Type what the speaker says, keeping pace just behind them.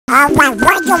Alright,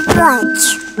 what you want?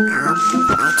 I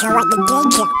do what you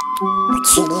did.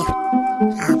 Let's see.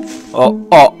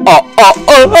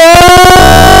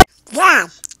 Yeah,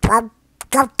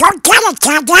 go get it,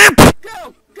 Ducc.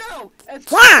 Go, as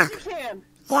fast as you can.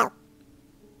 Yeah.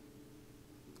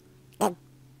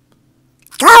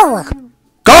 Go!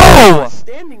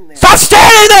 Standing there. Stop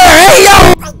standing there! Hey,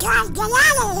 yo! I gotta get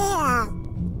out of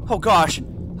here! Oh, gosh.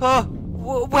 How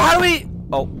do we...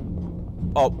 Oh,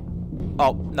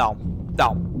 no.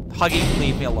 Huggy,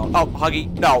 leave me alone. Oh, Huggy,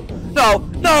 no.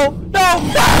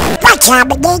 What's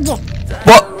happening?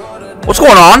 What? What's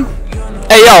going on?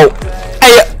 Hey, yo!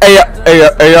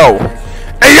 Hey, yo!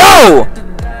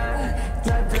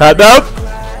 Cut up?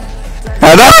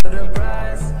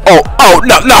 Oh,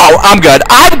 no, I'm good,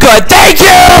 thank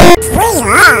you! Free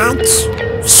hugs?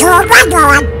 Sure, why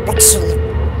not? Let's see.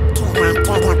 Can I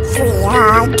get a free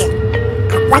hug?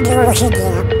 I wonder who's in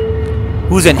here.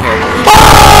 Who's in here?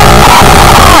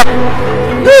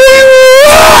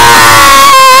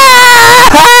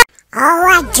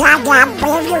 Alright, Ducc,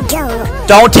 what do you do?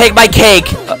 Don't take my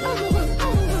cake!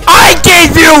 I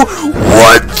gave you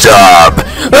one job!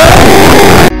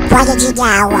 What did you do?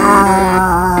 No.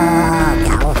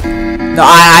 No,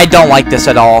 I don't like this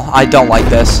at all. I don't like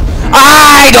this.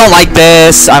 I don't like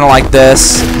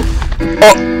this.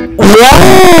 Oh, what?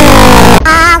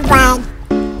 Alright.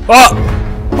 Oh,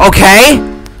 okay.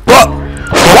 What?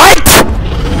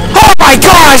 Oh my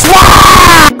gosh!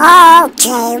 What?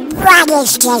 Okay, what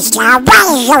is this now?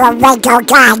 What is your Ringo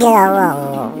got?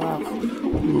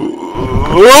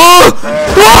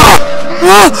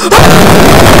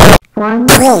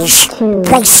 Please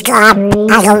stop. I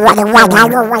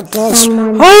don't want this.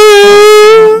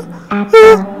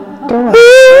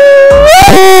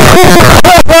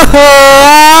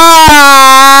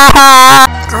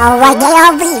 Oh, they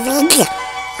are leaving.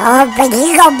 Oh, but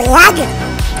he's going bad.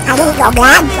 I didn't go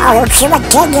bad. Oh, see what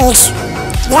thing is.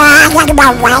 Yeah, I got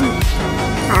about one.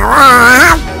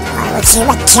 Let's see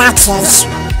what chat is.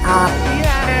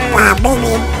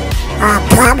 Maybe.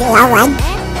 Probably alright.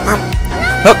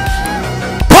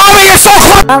 Probably you're so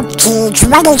close! Okay,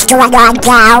 what is going on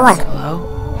now? Hello?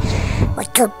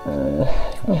 What's up?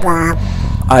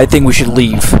 I think we should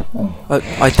leave.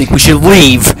 I think we should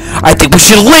leave. Alright, I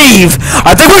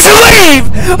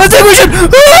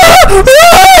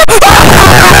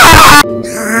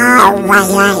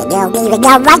don't even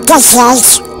know what this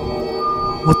is.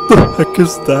 What the heck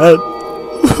is that?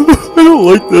 I don't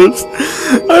like this.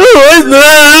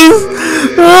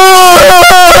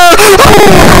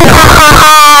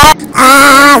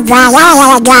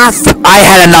 I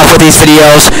had enough of these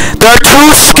videos. They're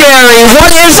too scary.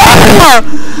 What is that?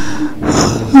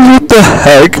 What the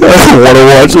heck? I don't want to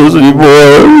watch this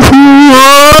anymore.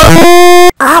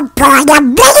 Oh boy, a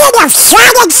million of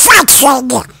science fiction!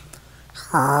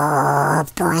 Oh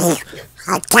boy,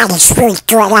 I gotta screw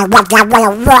through it. I want that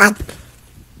 101.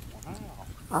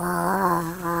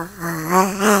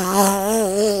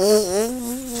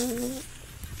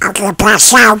 I'm gonna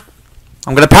pass out.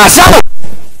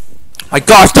 My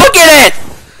gosh, look at it!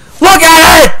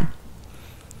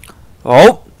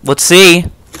 Oh, let's see.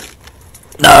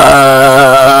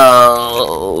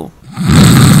 No.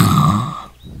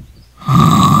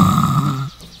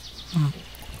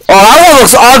 Oh, that one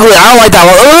looks ugly. I don't like that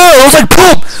one. It looks like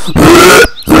poop.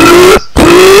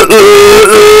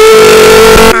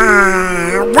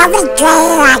 What we do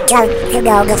after,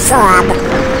 the farm?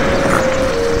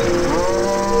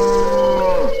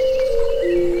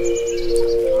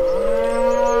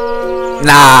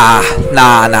 Nah.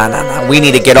 We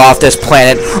need to get off this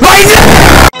planet right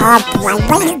now! Oh boy,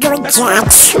 what are you doing,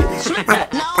 Judge?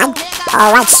 Oh,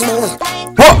 I see.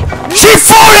 Whoa! She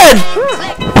farted!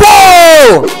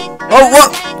 Whoa! Oh,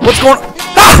 what's going on?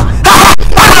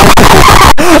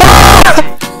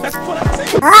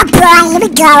 Oh boy, here we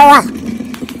go.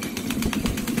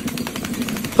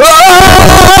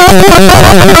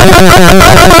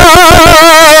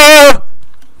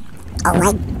 Oh,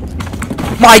 wait.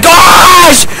 My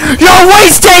gosh! You're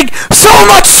wasting so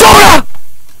much soda!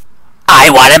 I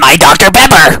wanted my Dr.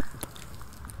 Pepper!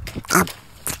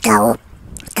 Go.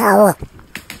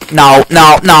 No.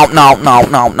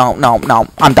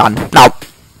 I'm done. No.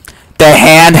 The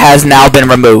hand has now been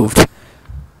removed.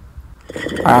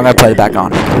 Alright, I'm gonna put it back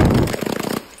on.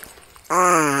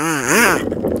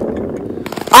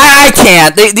 I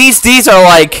can't. These are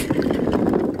like...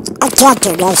 I can't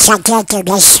do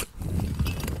this.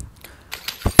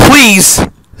 Please!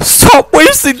 Stop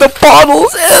wasting the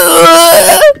bottles!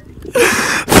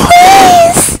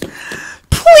 Please!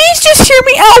 Please just hear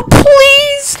me out,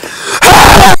 please!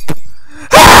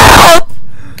 Help!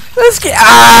 Let's get...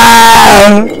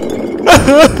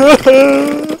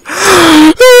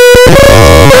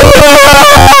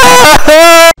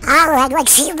 Alright,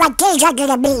 let's see what these are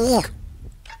gonna be.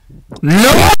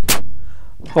 Nope!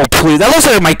 Oh, please, that looks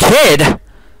like my kid.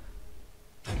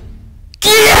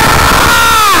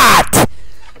 Not!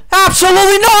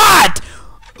 Absolutely not!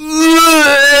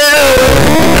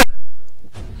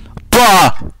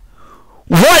 Bruh.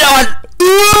 What on...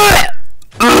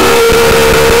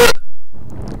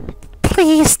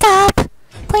 Please stop.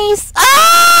 Please.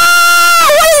 Ah!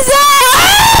 What is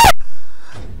that?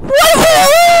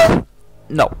 What?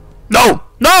 No. No!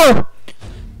 No!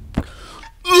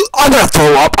 I'm gonna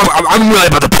throw up. I'm really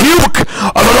about to puke.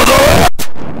 I'm gonna throw up.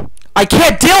 I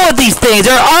can't deal with these things.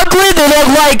 They're ugly.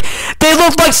 They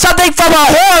look like something from a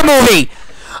horror movie.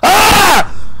 Ah!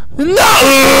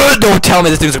 No! Don't tell me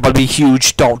this thing's about to be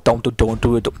huge. Don't do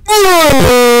it.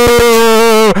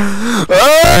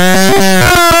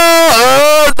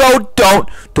 Don't.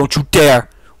 Don't you dare.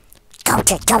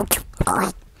 Don't.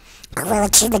 Alright. I will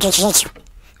achieve the decision.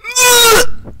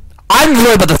 I'm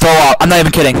really about to throw up. I'm not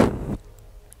even kidding.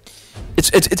 It's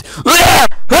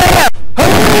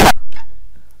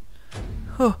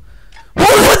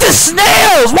What with the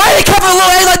snails? Why are they covering a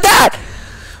little egg like that?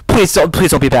 Please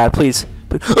don't be bad, please.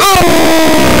 Here we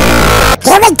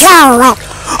go!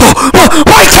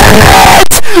 My cat!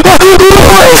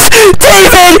 Louis!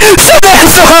 David!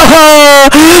 Samantha!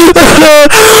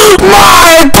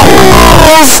 My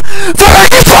balls!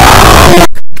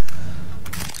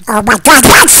 Oh my god,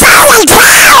 that's falling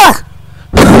down!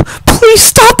 Please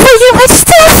stop breaking my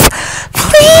stuff.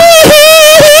 Please.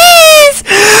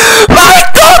 My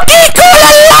cookie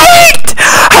could light!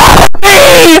 Help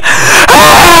me!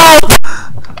 Help!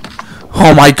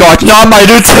 Oh my god, not my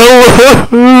Nutella!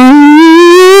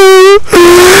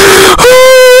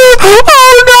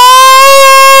 Oh no!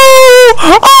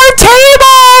 Our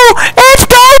table! It's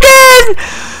broken!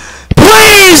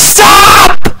 Please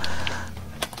stop!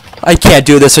 I can't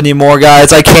do this anymore,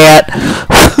 guys. I can't.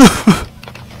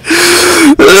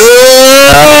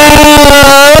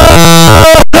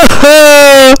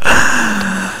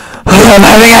 I'm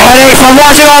having a headache from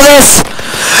watching all this!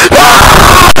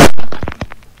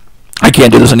 I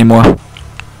can't do this anymore.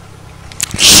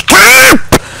 Stop!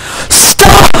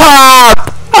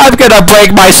 Stop! I'm gonna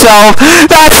break myself!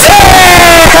 That's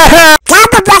it! Come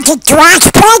about the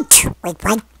trash plate! Wait,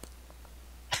 what?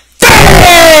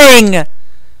 Dang!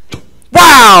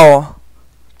 Wow!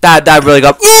 That really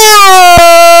got...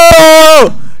 Whoa!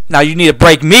 Now you need to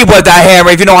break me with that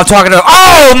hammer if you know what I'm talking about.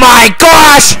 Oh my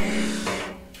gosh!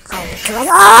 Oh,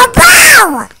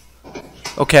 wow!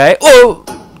 Okay. Oh,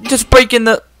 just break in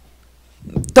the...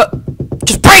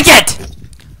 Just break it!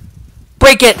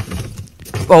 Break it!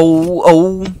 Oh!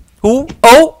 Oh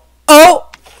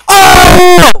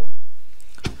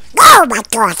my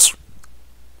gosh!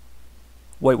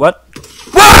 Wait, what?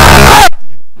 What?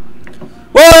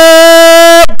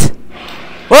 What?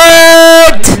 What?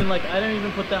 I didn't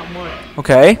even put that mark.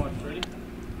 Okay.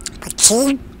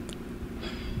 See?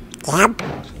 Yep.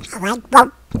 Alright,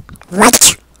 well,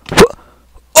 right.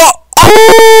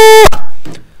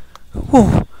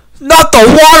 Oh, not the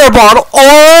water bottle.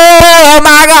 Oh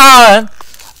my god.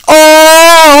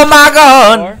 Oh my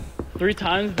god. 3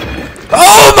 times.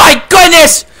 Oh my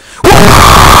goodness.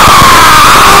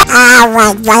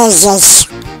 Alright, what is this?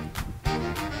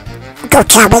 Go,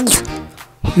 Tommy.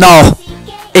 No,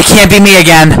 it can't be me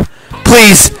again.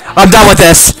 Please, I'm done with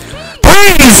this.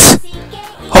 Please.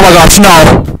 Oh my gosh,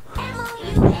 no.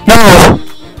 No.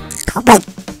 Oh, wait.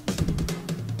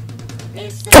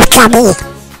 Go, Tommy.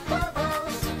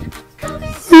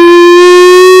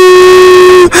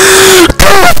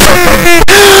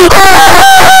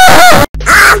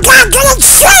 I'm not gonna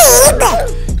sleep!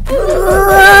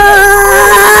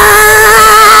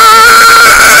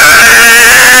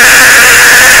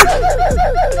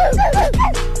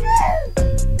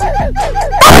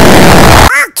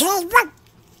 Okay, what?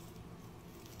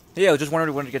 Yeah, I was just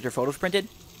wondering when to get your photos printed.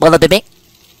 Well, baby.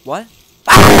 What?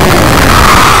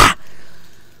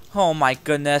 Oh my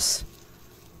goodness.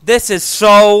 This is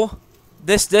so...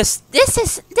 This is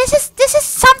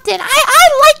something. I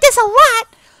like this a lot.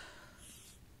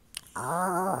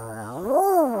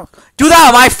 Oh. Do that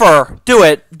on my fur. Do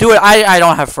it. Do it. I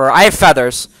don't have fur. I have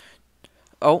feathers.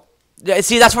 Oh. Yeah,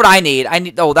 see, that's what I need.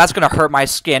 Oh, that's gonna hurt my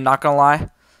skin, not gonna lie.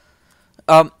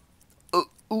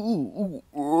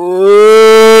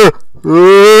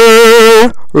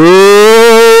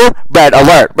 Red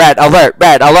alert, red alert,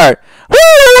 red alert.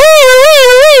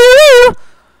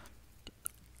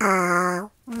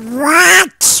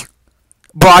 What?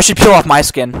 Bro, I should peel off my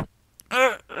skin.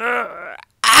 Ow!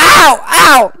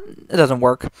 Ow! It doesn't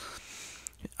work.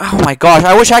 Oh my gosh,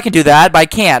 I wish I could do that, but I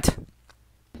can't.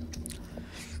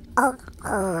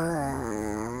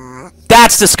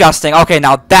 That's disgusting. Okay,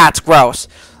 now that's gross.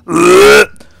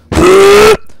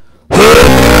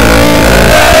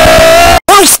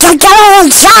 Let's go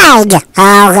inside.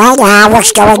 Alright,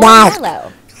 what's going on?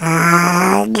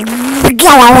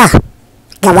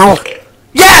 Yellow.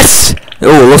 Yes!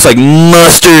 Oh, it looks like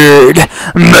mustard.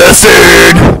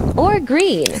 Mustard! Or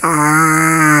green.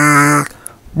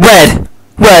 Red.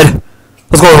 Red.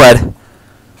 Let's go with red.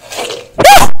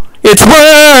 Woo! It's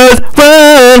red!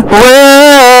 Red!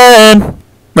 Red!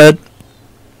 Red.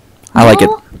 I like it.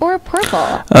 Or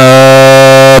purple.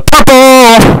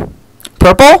 Purple!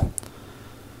 Purple?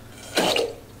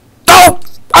 Oh!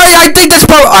 I think that's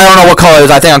purple. I don't know what color it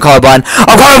is. I think I'm colorblind.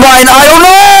 I'm colorblind! I don't know!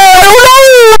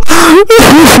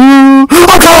 I'm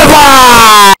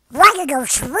colorblind! What are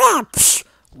those rips?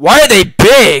 Why are they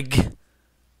big?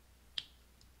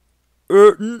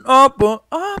 Up on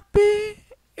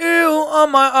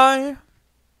my eye.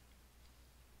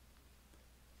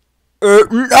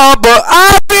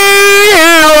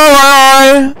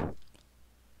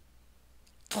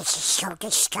 This is so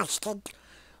disgusting.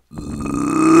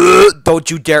 Don't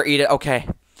you dare eat it. Okay.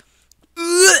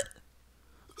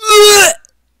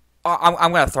 I'm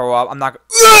gonna throw up. I'm not.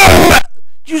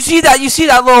 You see that? You see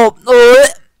that little?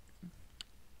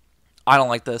 I don't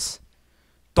like this.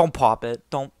 Don't pop it.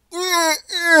 Don't.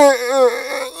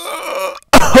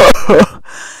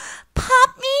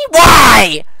 Pop me?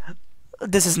 Why?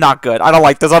 This is not good. I don't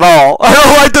like this at all. I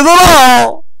don't like this at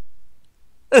all.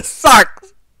 It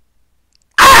sucks.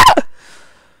 Ah!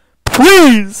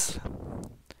 Please.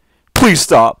 Please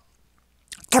stop.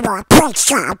 Come on, please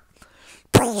stop.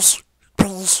 Please.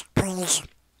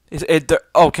 Is it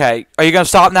okay? Are you gonna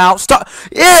stop now? Stop!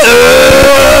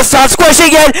 Stop squishing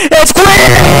it! It's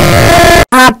clear!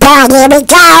 Here we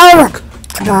go.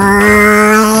 Come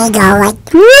on, go it.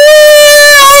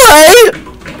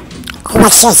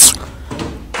 What's this?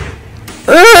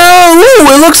 Ooh,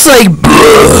 it looks like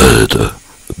blood.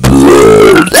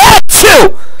 Blood.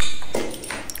 Achoo!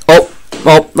 Oh,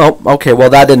 okay, well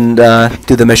that didn't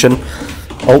do the mission.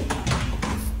 Oh.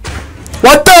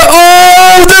 What the?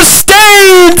 Oh, the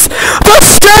stains! The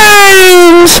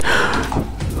stains!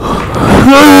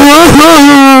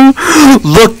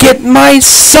 Look at my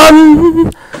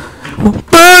son!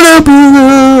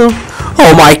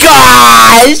 Oh my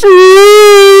gosh!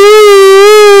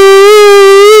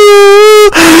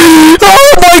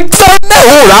 Oh my god!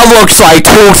 Oh, that looks like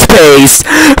toothpaste!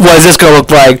 What is this gonna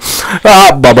look like?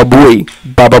 Baba Booey.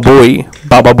 Baba Booey.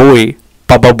 Baba Booey.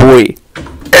 Baba Booey.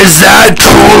 Is that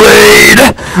Kool-Aid?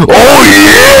 Oh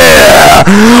yeah!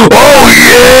 Oh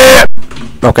yeah!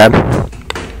 Okay.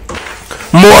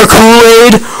 More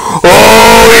Kool-Aid?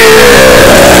 Oh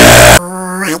yeah!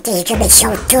 Oh, I think it's gonna be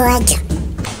so good.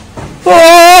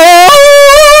 Oh!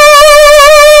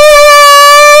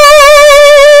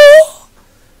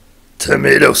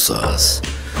 Tomato sauce.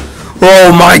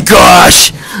 Oh my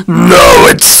gosh! No,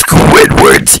 it's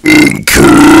Squidward's ink.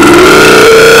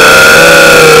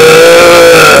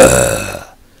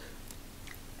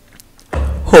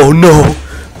 Oh no!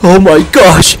 Oh my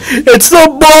gosh! It's the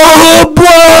Ball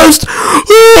Blast!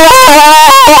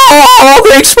 Oh,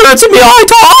 the experience in me eye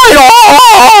to eye!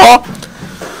 Oh!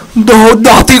 No,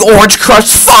 not the Orange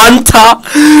Crush Fanta!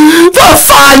 The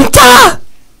Fanta!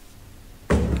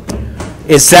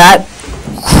 Is that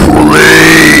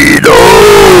Kool-Aid?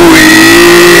 Oh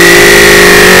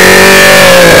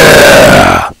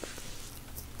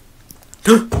yeah!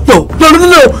 No!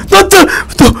 Not the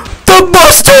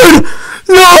mustard!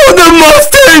 No, the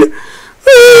mustard!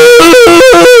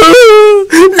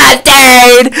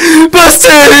 Mustard!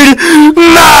 Mustard!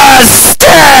 Mustard!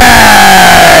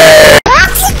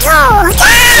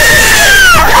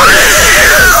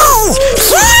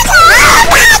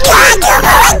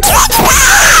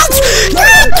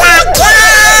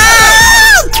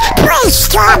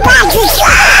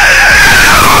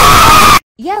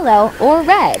 Yellow or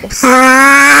red.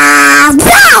 Red!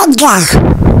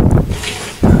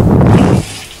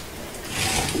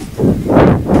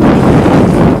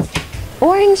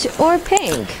 Orange or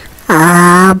pink.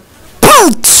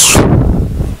 Peach!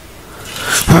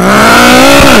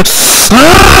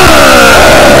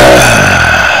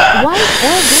 White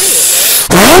or green.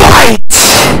 White!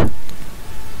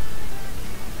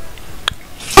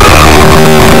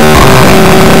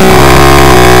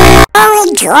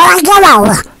 Orange or yellow?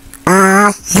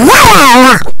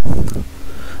 Yellow!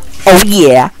 Oh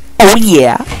yeah! Oh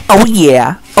yeah! Oh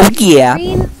yeah! Oh yeah!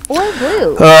 Green or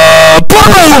blue.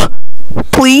 Blue!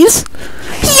 Please?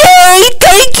 Yay!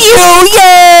 Thank you!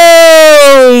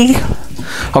 Yay!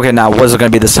 Okay, now what is it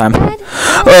gonna be this time? Red.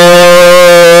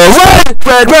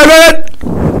 Red.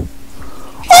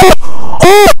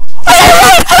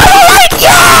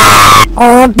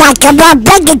 Oh, back of my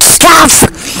big stuff.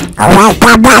 Oh,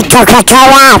 my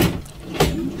Coca-Cola.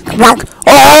 What?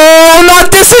 Oh,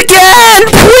 not this again!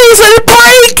 Please let it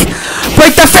break!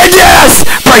 Break the Fanta! Yes!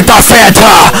 Break the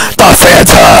Fanta! The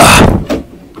Fanta!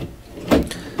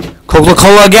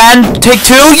 Coca-Cola again? Take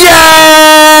 2?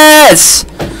 Yes!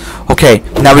 Okay,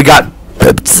 now we got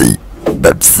Pepsi.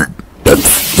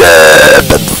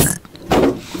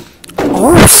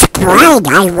 Oh, Sprite.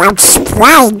 I love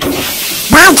Sprite.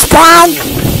 Bye, Sprite.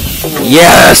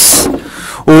 Yes!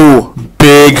 Ooh,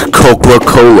 big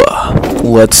Coca-Cola.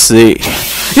 Let's see.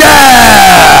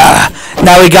 Yeah!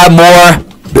 Now we got more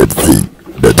Pepsi.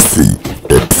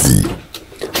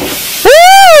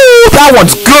 Woo! That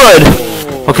one's good!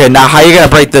 Okay, now how are you gonna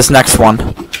break this next one?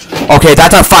 Okay,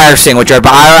 that's a fire extinguisher,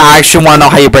 but I actually want to know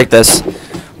how you break this.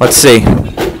 Let's see.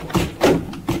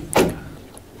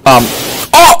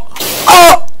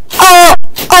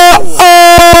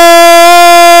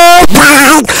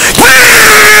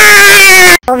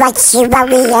 Let's see what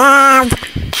we have.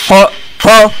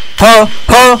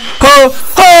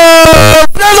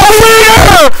 There's a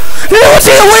leader! You don't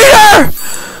see the leader!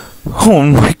 Oh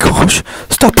my gosh.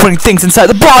 Stop putting things inside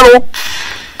the bottle.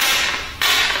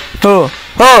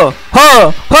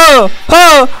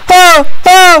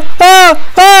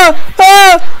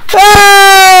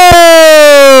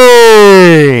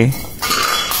 Hey!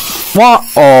 What?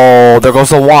 Oh, there goes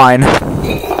the wine.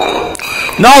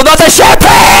 No, not the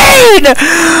champagne!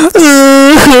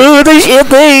 The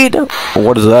champagne!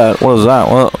 What is that? What is that?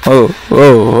 What? Oh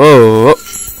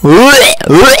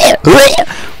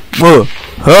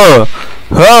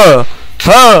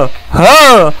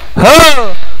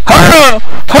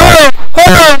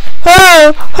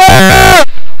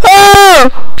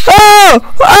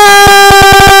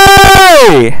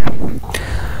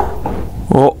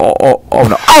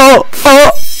no.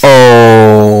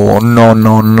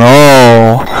 Oh no.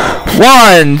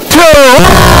 1, 2.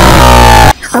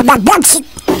 Oh, my Pepsi.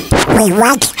 Wait,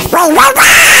 what? Wait.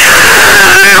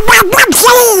 My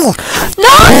Pepsi.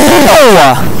 No!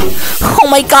 Oh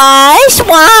my gosh,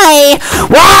 why?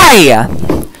 Why?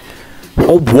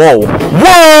 Oh, whoa.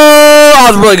 That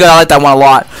was really good. I like that one a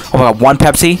lot. Oh my god, 1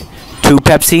 Pepsi, 2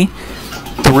 Pepsi,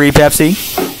 3 Pepsi,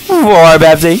 4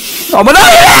 Pepsi. Oh my god!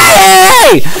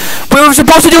 Hey! We were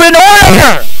supposed to do it in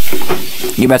order!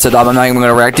 You messed it up. I'm not even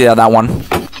gonna react to that one.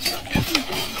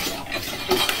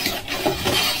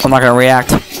 I'm not gonna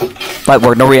react. Light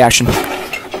work, no reaction.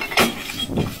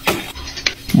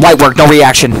 Light work, no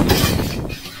reaction.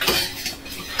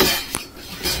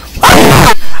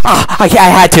 I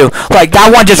had to. Like,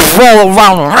 that one just rolled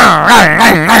around.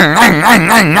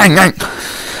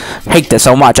 Hate this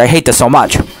so much. I hate this so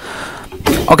much.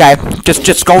 Okay,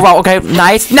 just go around. Okay,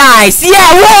 nice. Yeah,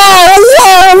 whoa.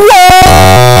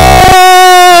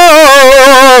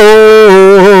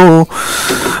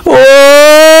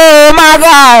 Oh my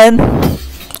god.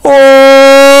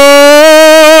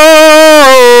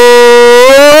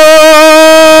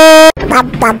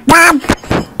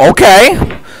 Okay.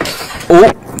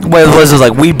 Oh, wait, was this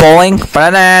like Wii bowling?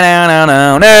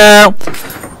 No.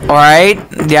 All right.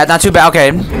 Yeah, not too bad.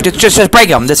 Okay, just break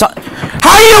them.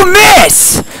 How do you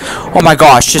miss? Oh my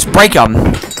gosh, just break them.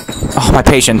 Oh, my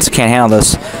patience can't handle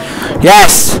this.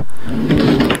 Yes.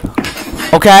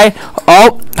 Okay.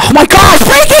 Oh my gosh,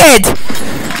 break it!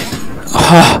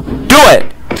 Do it!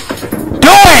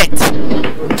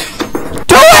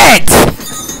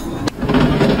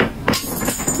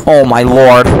 Oh my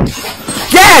lord.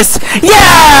 Yes!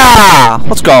 Yeah!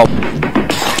 Let's go.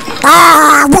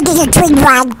 Look at the twin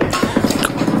one.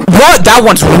 What? That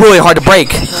one's really hard to break.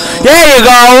 There you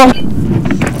go.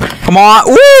 Come on.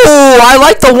 Ooh, I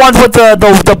like the ones with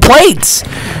the plates.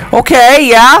 Okay,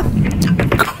 yeah.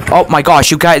 Oh my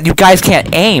gosh, you guys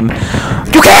can't aim.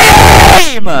 You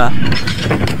can't aim! No,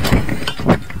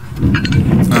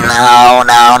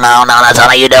 that's not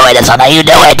how you do it.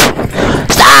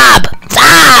 Stop!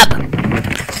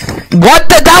 What?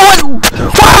 That was